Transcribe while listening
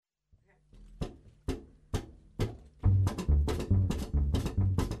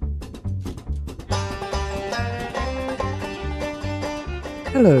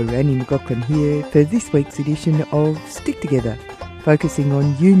Hello, Annie McLaughlin here for this week's edition of Stick Together, focusing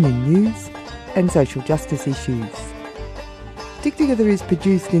on union news and social justice issues. Stick Together is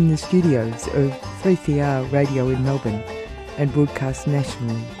produced in the studios of 3CR Radio in Melbourne and broadcast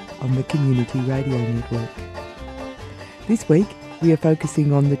nationally on the Community Radio Network. This week, we are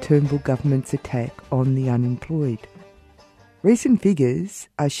focusing on the Turnbull government's attack on the unemployed. Recent figures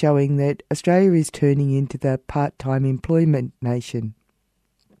are showing that Australia is turning into the part-time employment nation.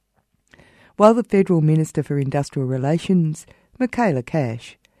 While the Federal Minister for Industrial Relations, Michaela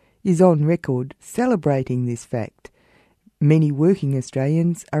Cash, is on record celebrating this fact, many working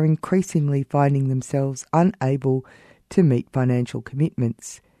Australians are increasingly finding themselves unable to meet financial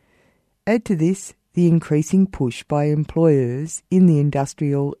commitments. Add to this the increasing push by employers in the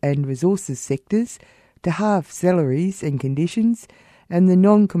industrial and resources sectors to halve salaries and conditions, and the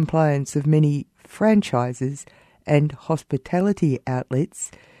non-compliance of many franchises and hospitality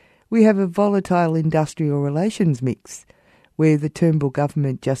outlets, we have a volatile industrial relations mix where the Turnbull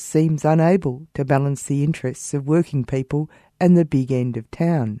government just seems unable to balance the interests of working people and the big end of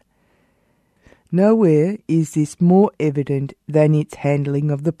town. Nowhere is this more evident than its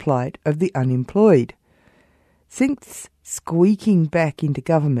handling of the plight of the unemployed. Since squeaking back into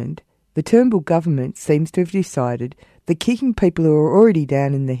government, the Turnbull government seems to have decided that kicking people who are already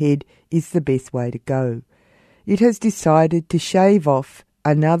down in the head is the best way to go. It has decided to shave off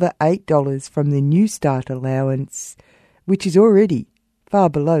another $8 from the New Start allowance, which is already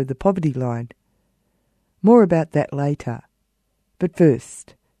far below the poverty line. More about that later. But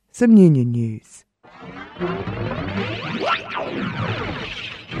first, some union news.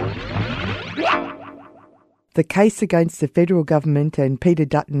 The case against the federal government and Peter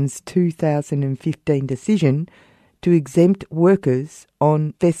Dutton's 2015 decision to exempt workers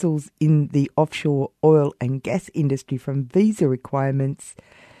on vessels in the offshore oil and gas industry from visa requirements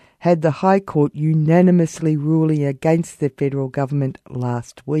had the High Court unanimously ruling against the federal government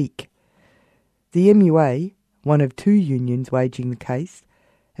last week. The MUA, one of two unions waging the case,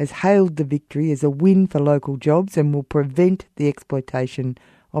 has hailed the victory as a win for local jobs and will prevent the exploitation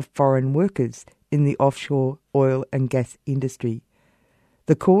of foreign workers in the offshore oil and gas industry.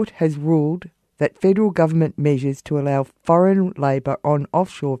 The court has ruled that federal government measures to allow foreign labour on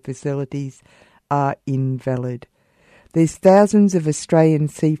offshore facilities are invalid. There's thousands of Australian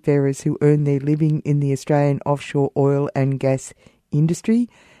seafarers who earn their living in the Australian offshore oil and gas industry,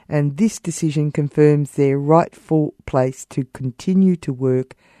 and this decision confirms their rightful place to continue to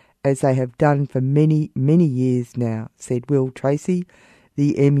work as they have done for many, many years now, said Will Tracy,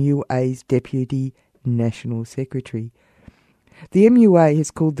 the MUA's Deputy National Secretary. The MUA has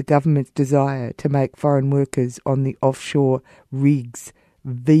called the government's desire to make foreign workers on the offshore rigs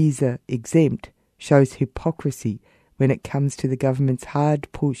visa exempt shows hypocrisy when it comes to the government's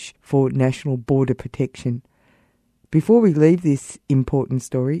hard push for national border protection. Before we leave this important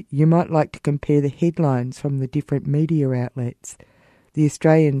story, you might like to compare the headlines from the different media outlets. The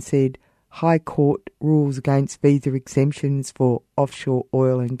Australian said, High Court rules against visa exemptions for offshore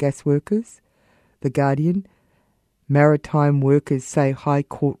oil and gas workers. The Guardian, maritime workers say High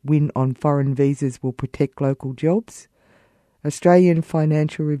Court win on foreign visas will protect local jobs. Australian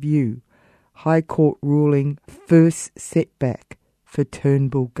Financial Review, High Court ruling first setback for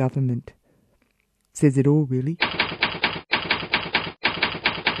Turnbull government. Says it all, really.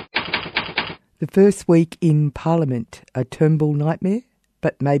 The first week in Parliament, a Turnbull nightmare,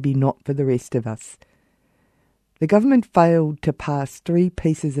 but maybe not for the rest of us. The government failed to pass 3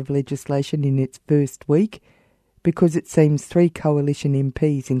 pieces of legislation in its first week because it seems 3 coalition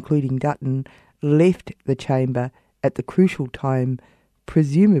MPs, including Dutton, left the chamber at the crucial time,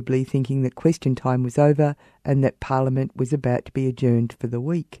 presumably thinking that question time was over and that Parliament was about to be adjourned for the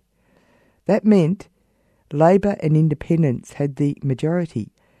week. That meant Labor and Independents had the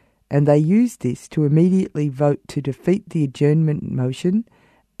majority, and they used this to immediately vote to defeat the adjournment motion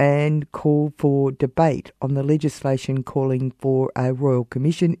and call for debate on the legislation calling for a royal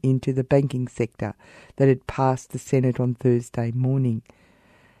commission into the banking sector that had passed the Senate on Thursday morning.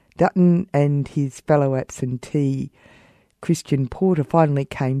 Dutton and his fellow absentee, Christian Porter, finally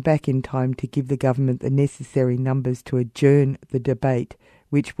came back in time to give the government the necessary numbers to adjourn the debate,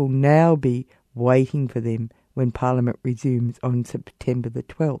 which will now be waiting for them when Parliament resumes on September the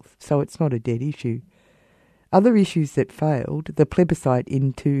 12th, so it's not a dead issue. Other issues that failed, the plebiscite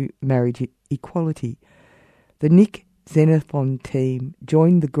into marriage equality. The Nick Xenophon team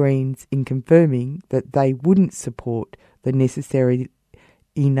joined the Greens in confirming that they wouldn't support the necessary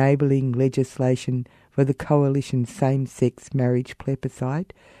enabling legislation for the coalition's same-sex marriage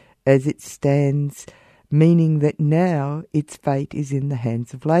plebiscite. As it stands, meaning that now its fate is in the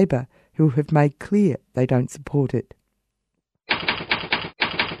hands of Labor, who have made clear they don't support it.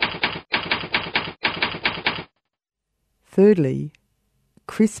 Thirdly,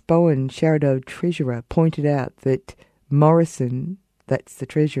 Chris Bowen, Sharedo Treasurer, pointed out that Morrison, that's the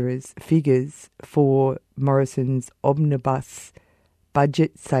Treasurer's, figures for Morrison's omnibus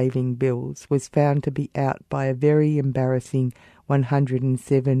budget-saving bills was found to be out by a very embarrassing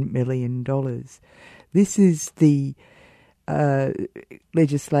 $107 million. This is the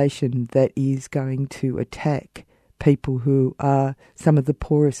legislation that is going to attack people who are some of the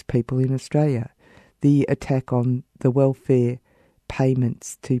poorest people in Australia. The attack on the welfare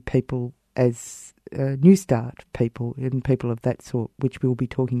payments to people as New Start people and people of that sort, which we'll be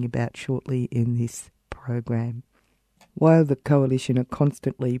talking about shortly in this program. While the Coalition are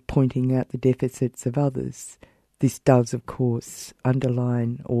constantly pointing out the deficits of others, this does, of course,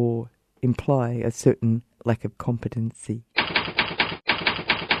 underline or imply a certain lack of competency.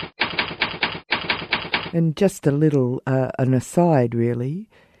 And just a little an aside, really,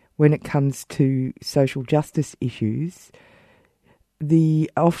 when it comes to social justice issues, the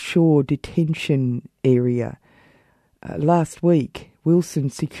offshore detention area, last week, Wilson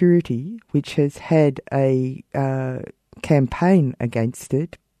Security, which has had a campaign against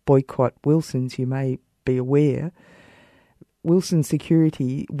it, Boycott Wilson's, you may be aware, Wilson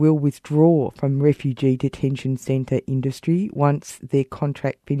Security will withdraw from refugee detention centre industry once their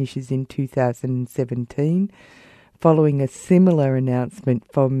contract finishes in 2017, following a similar announcement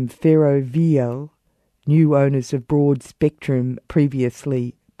from Ferrovial, new owners of Broad Spectrum,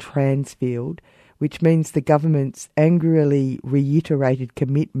 previously Transfield, which means the government's angrily reiterated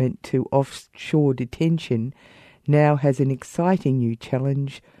commitment to offshore detention now has an exciting new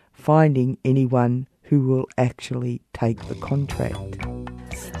challenge, finding anyone who will actually take the contract.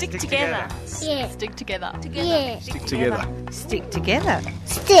 Stick together. Yeah. Stick together. Yeah. Stick together. Stick together.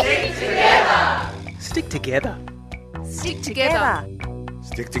 Stick together. Stick together. Stick together.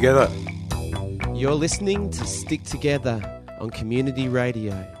 Stick together. You're listening to Stick Together on Community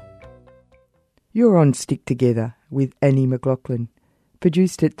Radio. You're on Stick Together with Annie McLaughlin,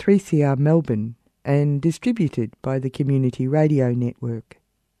 produced at 3CR Melbourne and distributed by the Community Radio Network.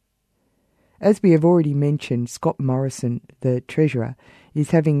 As we have already mentioned, Scott Morrison, the Treasurer,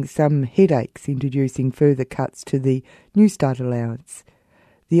 is having some headaches introducing further cuts to the New Start allowance.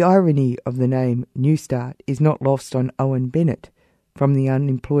 The irony of the name New Start is not lost on Owen Bennett from the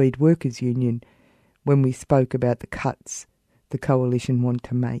Unemployed Workers Union when we spoke about the cuts the Coalition want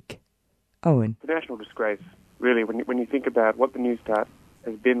to make. Owen. It's a national disgrace, really, when you think about what the New Start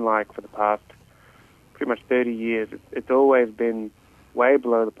has been like for the past pretty much 30 years. It's always been way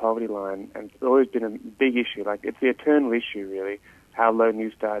below the poverty line, and it's always been a big issue. Like, it's the eternal issue, really, how low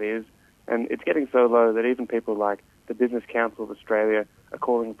New Start is. And it's getting so low that even people like the Business Council of Australia are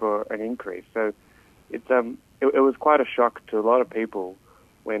calling for an increase. So it was quite a shock to a lot of people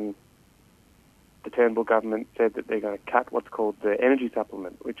when the Turnbull government said that they're going to cut what's called the energy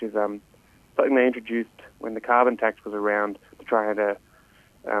supplement, which is something they introduced when the carbon tax was around to try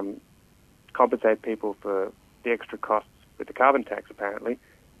and compensate people for the extra costs with the carbon tax, apparently.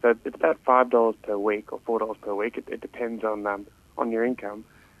 So it's about $5 per week or $4 per week. It depends on your income.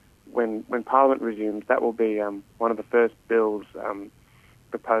 When Parliament resumes, that will be one of the first bills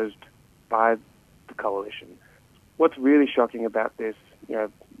proposed by the Coalition. What's really shocking about this,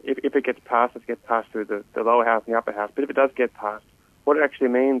 if it gets passed, it gets passed through the lower house and the upper house. But if it does get passed, what it actually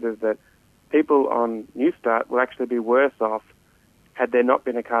means is that people on New Start will actually be worse off had there not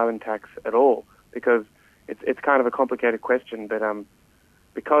been a carbon tax at all, because it's kind of a complicated question, but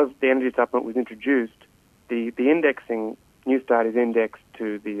because the energy supplement was introduced, the indexing, New Start is indexed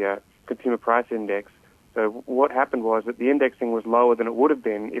to the consumer price index. So what happened was that the indexing was lower than it would have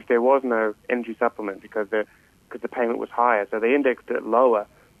been if there was no energy supplement, because the payment was higher. So they indexed it lower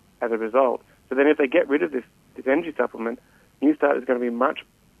as a result. So then if they get rid of this energy supplement, New Start is going to be much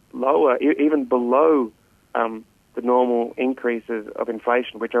lower, even below the normal increases of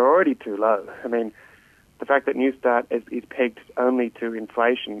inflation, which are already too low. I mean, the fact that New Start is pegged only to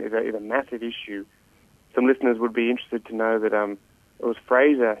inflation is a massive issue. Some listeners would be interested to know that it was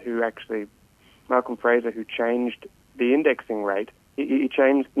Malcolm Fraser, who changed the indexing rate. He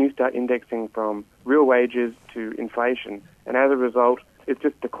changed New Start indexing from real wages to inflation, and as a result, it's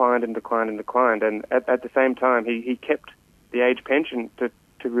just declined and declined and declined. And at the same time, he kept the age pension to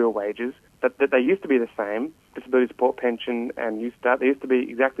real wages, that they used to be the same, disability support pension and New Start, they used to be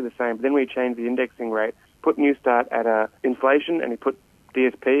exactly the same. But then we changed the indexing rate, put New Start at inflation, and he put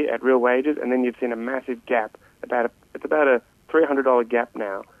DSP at real wages, and then you've seen a massive gap. It's about a $300 gap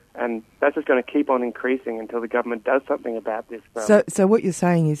now. And that's just going to keep on increasing until the government does something about this. So what you're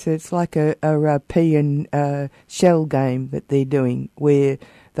saying is it's like a pea and shell game that they're doing, where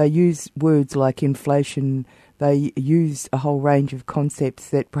they use words like inflation, they use a whole range of concepts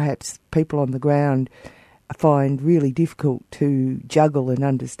that perhaps people on the ground find really difficult to juggle and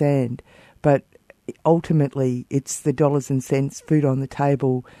understand. But ultimately, it's the dollars and cents, food on the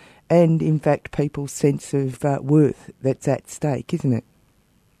table, and in fact people's sense of worth that's at stake, isn't it?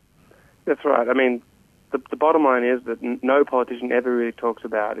 That's right. I mean, the bottom line is that no politician ever really talks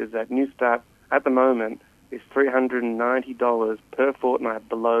about is that New Start at the moment is $390 per fortnight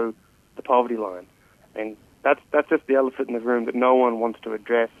below the poverty line. And that's just the elephant in the room that no one wants to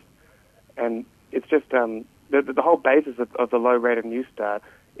address. And it's just the whole basis of the low rate of New Start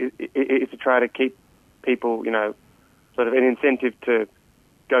is to try to keep people, sort of an incentive to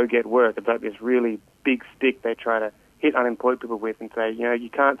go get work. It's like this really big stick they try to hit unemployed people with and say, you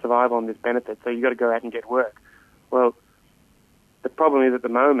can't survive on this benefit, so you've got to go out and get work. Well, the problem is at the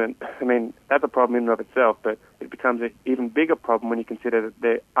moment, I mean, that's a problem in and of itself, but it becomes an even bigger problem when you consider that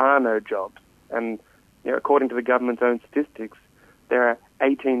there are no jobs. And according to the government's own statistics, there are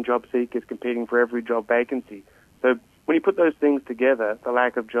 18 job seekers competing for every job vacancy. So when you put those things together, the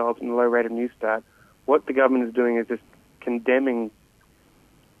lack of jobs and the low rate of New Start, what the government is doing is just condemning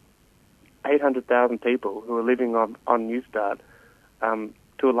 800,000 people who are living on New Start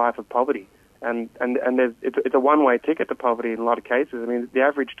to a life of poverty. And it's a one-way ticket to poverty in a lot of cases. I mean, the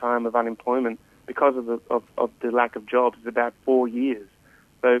average time of unemployment because of the lack of jobs is about 4 years.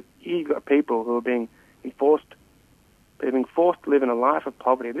 So you've got people who are being forced to live in a life of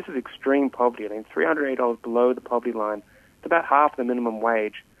poverty. This is extreme poverty. I mean, $380 below the poverty line. It's about half the minimum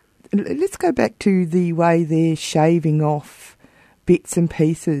wage. Let's go back to the way they're shaving off bits and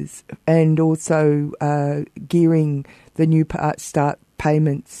pieces and also gearing the New Start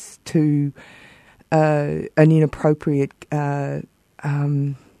payments to an inappropriate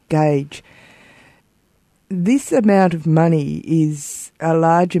gauge. This amount of money is a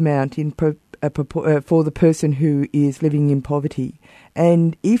large amount for the person who is living in poverty.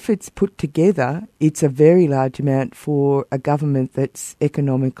 And if it's put together, it's a very large amount for a government that's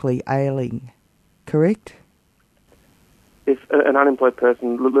economically ailing. Correct? If an unemployed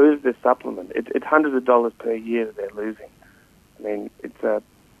person loses this supplement, it's hundreds of dollars per year that they're losing. I mean, it's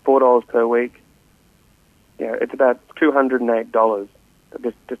 $4 per week. It's about $208.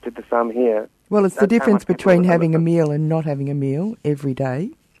 Just did the sum here. Well, it's the difference between having a meal and not having a meal every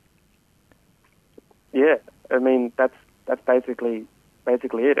day. Yeah, I mean that's basically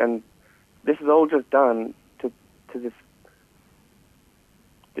it, and this is all just done to this.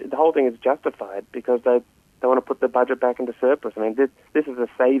 The whole thing is justified because they want to put the budget back into surplus. I mean, this is a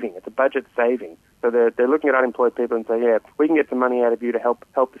saving. It's a budget saving. So they're looking at unemployed people and say, yeah, we can get some money out of you to help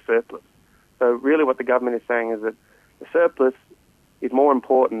the surplus. So really, what the government is saying is that the surplus is more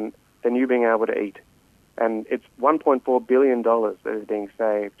important than you being able to eat, and it's $1.4 billion that is being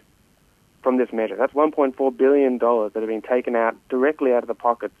saved from this measure. That's $1.4 billion that have been taken out directly out of the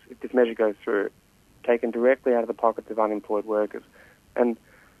pockets, if this measure goes through, taken directly out of the pockets of unemployed workers. And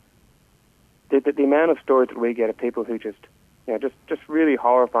the amount of stories that we get of people who just really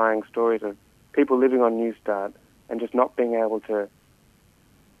horrifying stories of people living on New Start and just not being able to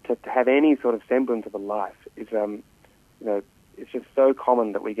have any sort of semblance of a life is, it's just so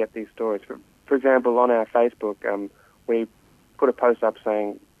common that we get these stories. For example, on our Facebook, we put a post up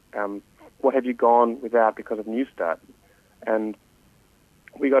saying, what have you gone without because of New Start? And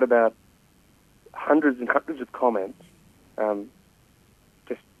we got about hundreds and hundreds of comments,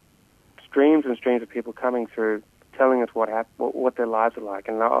 just streams and streams of people coming through, telling us what their lives are like.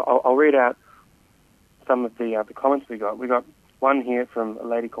 And I'll read out some of the comments we got. We got one here from a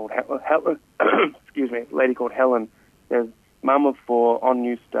lady called Helen. Excuse me, a lady called Helen. There's mum of 4 on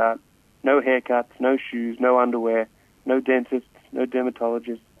New Start, no haircuts, no shoes, no underwear, no dentists, no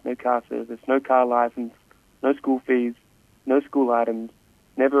dermatologists, no car service, no car license, no school fees, no school items,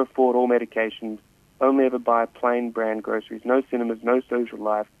 never afford all medications, only ever buy plain brand groceries, no cinemas, no social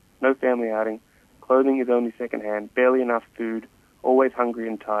life, no family outing, clothing is only second-hand, barely enough food, always hungry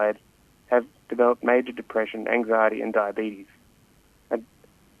and tired, have developed major depression, anxiety and diabetes. And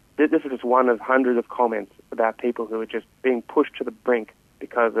this is just one of hundreds of comments about people who are just being pushed to the brink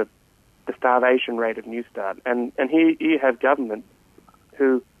because of the starvation rate of New Start. And here you have government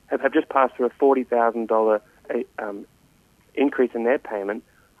who have just passed through a $40,000 increase in their payment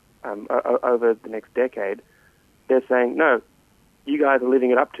over the next decade. They're saying, no, you guys are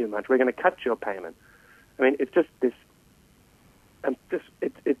living it up too much. We're going to cut your payment. I mean, it's just this.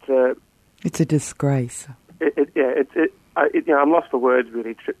 It's a disgrace. I'm lost for words,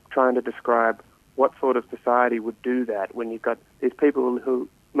 really, trying to describe what sort of society would do that when you've got these people who,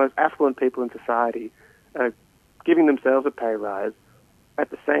 most affluent people in society, giving themselves a pay rise. At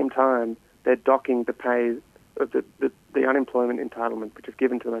the same time, they're docking the pay of the unemployment entitlement, which is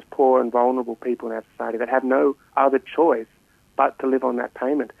given to the most poor and vulnerable people in our society that have no other choice but to live on that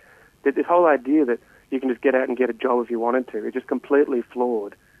payment. This whole idea that you can just get out and get a job if you wanted to is just completely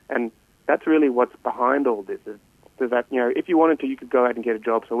flawed. And that's really what's behind all this, is that, if you wanted to, you could go out and get a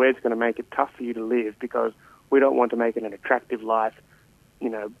job, so we're just going to make it tough for you to live because we don't want to make it an attractive life,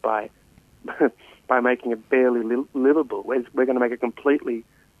 by by making it barely livable. We're going to make it completely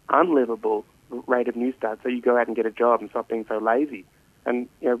unlivable rate of New Start, so you go out and get a job and stop being so lazy. And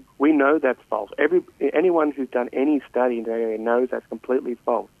we know that's false. Anyone who's done any study in that area knows that's completely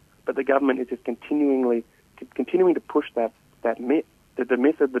false. But the government is just continuing to push that myth, the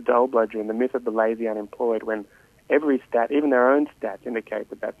myth of the dull bludger and the myth of the lazy unemployed, when every stat, even their own stats, indicate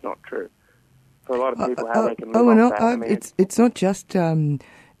that that's not true. For a lot of people, how they can live off that. It's not just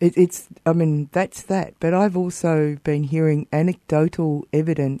that's that. But I've also been hearing anecdotal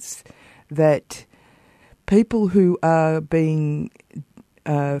evidence that people who are being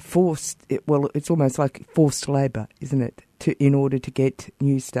forced, it's almost like forced labour, isn't it? In order to get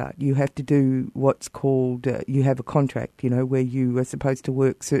New Start, you have to do what's called, you have a contract, where you are supposed to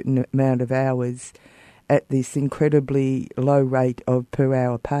work certain amount of hours at this incredibly low rate of per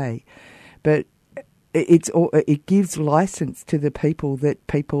hour pay. But it gives license to the people that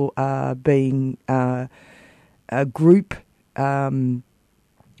people are being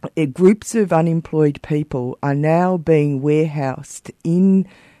groups of unemployed people are now being warehoused in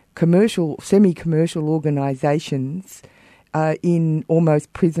semi-commercial organisations in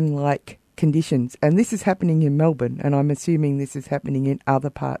almost prison-like conditions. And this is happening in Melbourne, and I'm assuming this is happening in other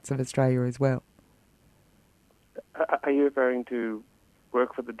parts of Australia as well. Are you referring to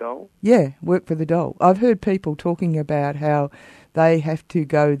work for the dole? Yeah, work for the dole. I've heard people talking about how they have to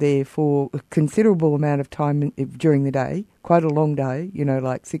go there for a considerable amount of time during the day, quite a long day,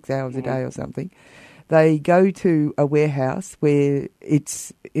 like 6 hours a day or something. They go to a warehouse where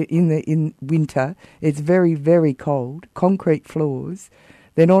it's in winter, it's very, very cold, concrete floors.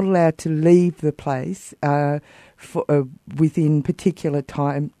 They're not allowed to leave the place within particular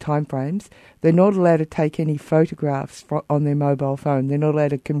time frames. They're not allowed to take any photographs on their mobile phone. They're not allowed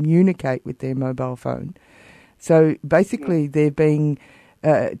to communicate with their mobile phone. So basically they're being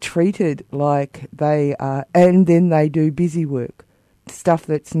treated like they are, and then they do busy work, stuff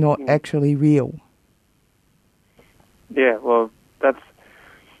that's not actually real. Yeah, well,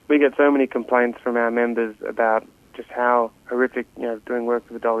 we get so many complaints from our members about just how horrific, doing work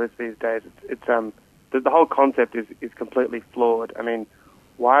for the dole is these days. It's the whole concept is completely flawed. I mean,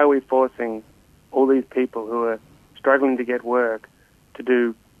 why are we forcing all these people who are struggling to get work to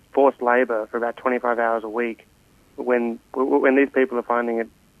do forced labour for about 25 hours a week when these people are finding it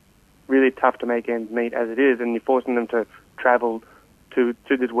really tough to make ends meet as it is, and you're forcing them to travel to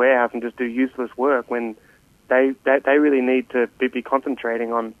this warehouse and just do useless work when they really need to be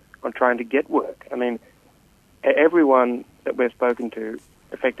concentrating on trying to get work. I mean, everyone that we've spoken to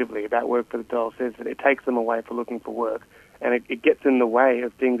effectively about work for the dole says that it takes them away from looking for work, and it gets in the way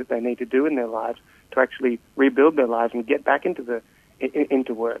of things that they need to do in their lives to actually rebuild their lives and get back into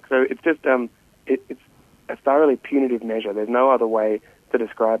work. So it's just it's a thoroughly punitive measure. There's no other way to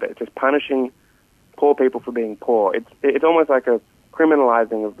describe it. It's just punishing poor people for being poor. It's almost like a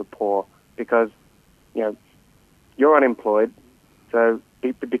criminalizing of the poor because you're unemployed, so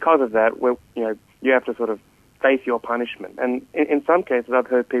because of that, you have to sort of face your punishment. And in some cases, I've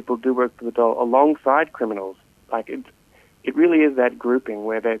heard people do work for the dole alongside criminals. Like it really is that grouping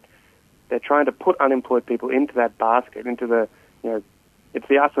where they're trying to put unemployed people into that basket, into the it's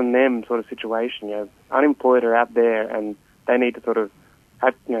the us and them sort of situation. Unemployed are out there and they need to sort of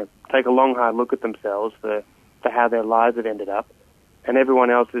take a long hard look at themselves for how their lives have ended up, and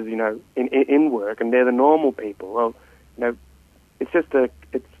everyone else is in work and they're the normal people. Well, it's just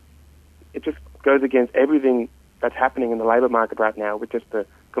it just goes against everything that's happening in the labour market right now with just the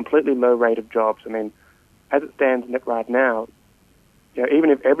completely low rate of jobs. I mean, as it stands right now, even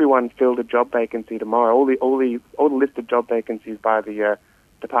if everyone filled a job vacancy tomorrow, all the listed job vacancies by the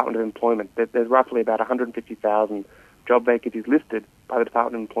Department of Employment, there's roughly about 150,000 job vacancies listed by the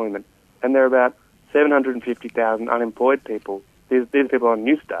Department of Employment, and there are about 750,000 unemployed people. These people are on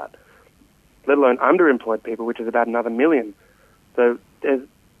New Start, let alone underemployed people, which is about another million. So there's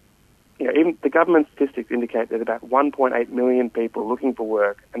even the government statistics indicate there's about 1.8 million people looking for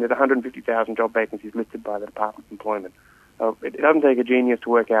work, and there's 150,000 job vacancies listed by the Department of Employment. It doesn't take a genius to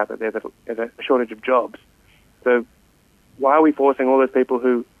work out that there's a shortage of jobs. So why are we forcing all those people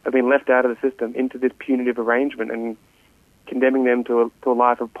who have been left out of the system into this punitive arrangement and condemning them to a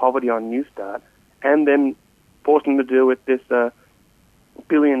life of poverty on New Start, and then forcing them to deal with this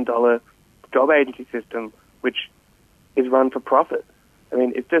billion-dollar job agency system, which is run for profit? I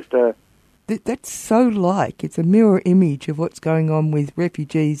mean, it's just a... That's so like, it's a mirror image of what's going on with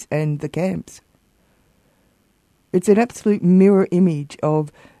refugees and the camps. It's an absolute mirror image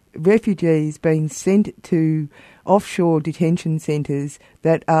of refugees being sent to offshore detention centres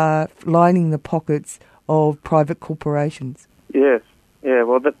that are lining the pockets of private corporations. Yes, yeah.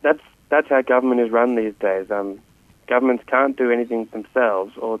 Well, that's how government is run these days. Governments can't do anything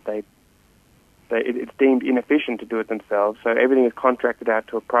themselves, or it's deemed inefficient to do it themselves. So everything is contracted out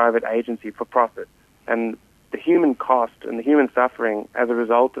to a private agency for profit, and the human cost and the human suffering as a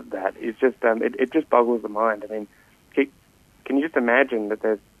result of that is just it just boggles the mind. I mean, can you just imagine that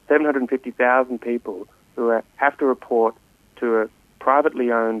there's 750,000 people who have to report to a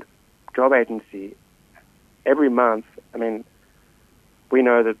privately owned job agency every month? I mean, we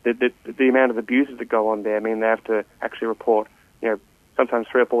know that the amount of abuses that go on there. I mean, they have to actually report, sometimes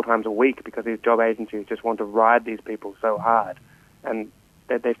 3 or 4 times a week, because these job agencies just want to ride these people so hard, and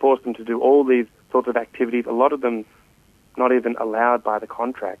they force them to do all these sorts of activities. A lot of them not even allowed by the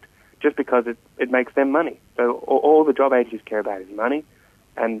contract, just because it makes them money. So all the job agencies care about is money,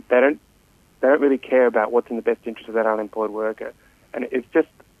 and they don't really care about what's in the best interest of that unemployed worker. And it's just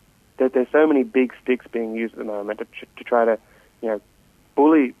that there's so many big sticks being used at the moment to try to,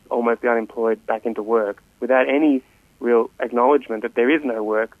 bully almost the unemployed back into work without any real acknowledgement that there is no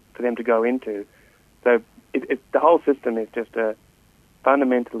work for them to go into. So the whole system is just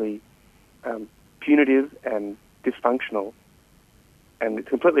fundamentally punitive and dysfunctional, and it's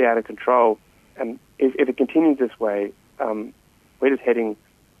completely out of control. And if it continues this way, we're just heading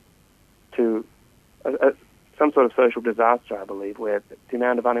to some sort of social disaster, I believe, where the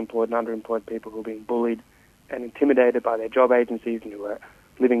amount of unemployed and underemployed people who are being bullied and intimidated by their job agencies and who are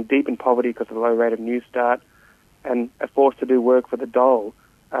living deep in poverty because of the low rate of New Start and are forced to do work for the dole,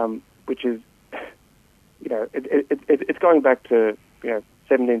 which is, it's going back to,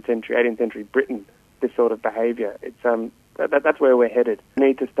 17th century, 18th century Britain, this sort of behaviour. It's that's where we're headed. We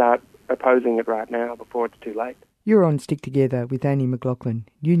need to start opposing it right now before it's too late. You're on Stick Together with Annie McLaughlin,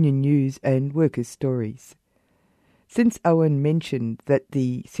 Union News and Workers' Stories. Since Owen mentioned that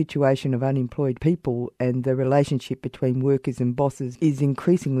the situation of unemployed people and the relationship between workers and bosses is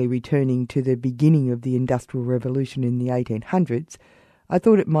increasingly returning to the beginning of the Industrial Revolution in the 1800s, I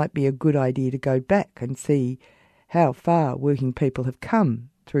thought it might be a good idea to go back and see how far working people have come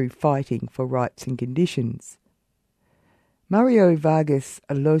through fighting for rights and conditions. Mario Vargas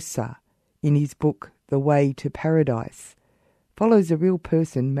Llosa, in his book The Way to Paradise, follows a real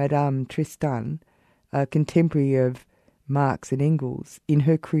person, Madame Tristan, a contemporary of Marx and Engels, in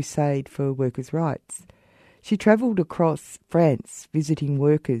her crusade for workers' rights. She travelled across France visiting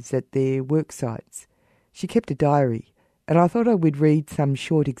workers at their work sites. She kept a diary, and I thought I would read some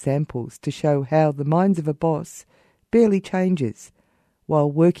short examples to show how the minds of a boss barely changes,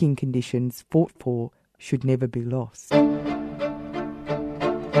 while working conditions fought for should never be lost.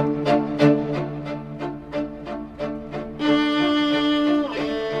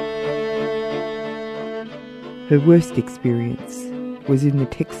 Her worst experience was in the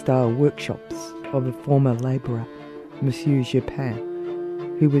textile workshops of a former labourer, Monsieur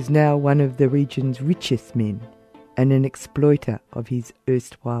Japin, who was now one of the region's richest men and an exploiter of his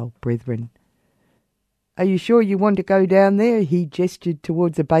erstwhile brethren. "Are you sure you want to go down there?" He gestured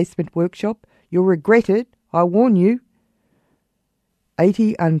towards a basement workshop. "You'll regret it, I warn you."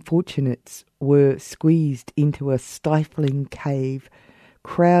 80 unfortunates were squeezed into a stifling cave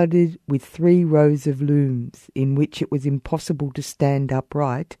crowded with 3 rows of looms in which it was impossible to stand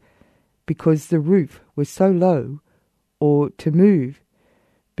upright because the roof was so low, or to move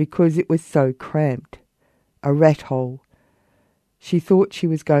because it was so cramped. A rat hole. She thought she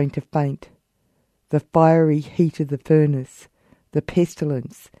was going to faint. The fiery heat of the furnace, the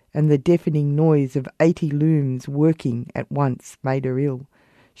pestilence, and the deafening noise of 80 looms working at once made her ill.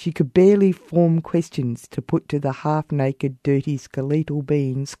 She could barely form questions to put to the half-naked, dirty, skeletal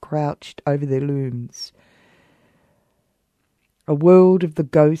beings crouched over their looms. A world of the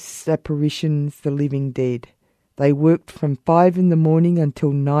ghosts, apparitions, the living dead. They worked from 5 in the morning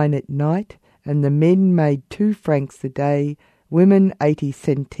until 9 at night, and the men made 2 francs a day, women 80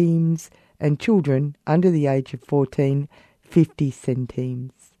 centimes, and children under the age of 14, 50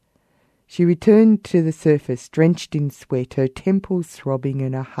 centimes. She returned to the surface, drenched in sweat, her temples throbbing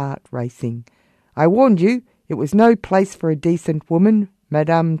and her heart racing. "I warned you, it was no place for a decent woman,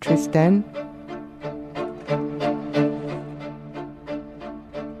 Madame Tristan."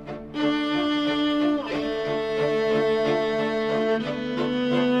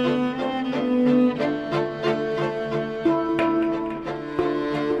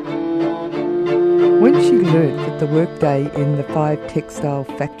 learnt that the workday in the 5 textile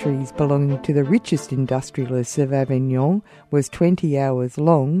factories belonging to the richest industrialists of Avignon was 20 hours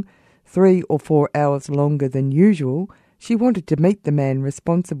long, 3 or 4 hours longer than usual, she wanted to meet the man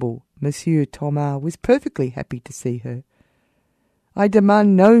responsible. Monsieur Thomas was perfectly happy to see her. "I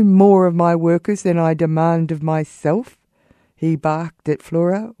demand no more of my workers than I demand of myself," he barked at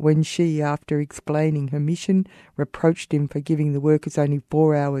Flora when she, after explaining her mission, reproached him for giving the workers only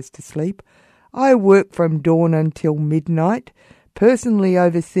 4 hours to sleep. "I work from dawn until midnight, personally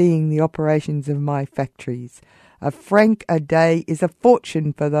overseeing the operations of my factories. A franc a day is a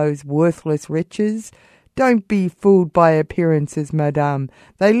fortune for those worthless wretches. Don't be fooled by appearances, madame.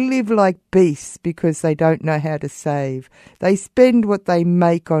 They live like beasts because they don't know how to save. They spend what they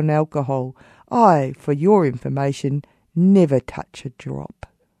make on alcohol. I, for your information, never touch a drop."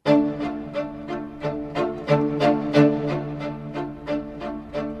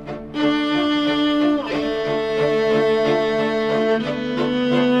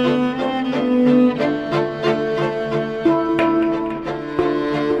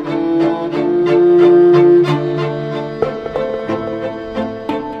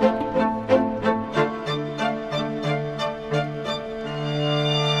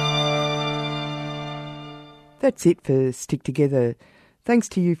 That's it for Stick Together. Thanks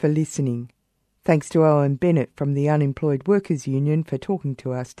to you for listening. Thanks to Owen Bennett from the Unemployed Workers Union for talking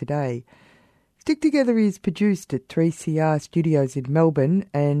to us today. Stick Together is produced at 3CR Studios in Melbourne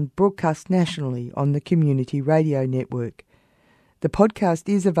and broadcast nationally on the Community Radio Network. The podcast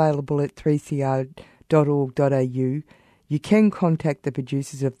is available at 3cr.org.au. You can contact the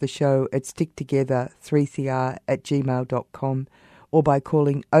producers of the show at sticktogether3cr@gmail.com or by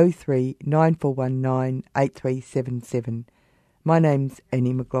calling 03 9419 8377. My name's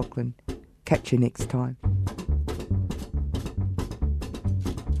Annie McLaughlin. Catch you next time.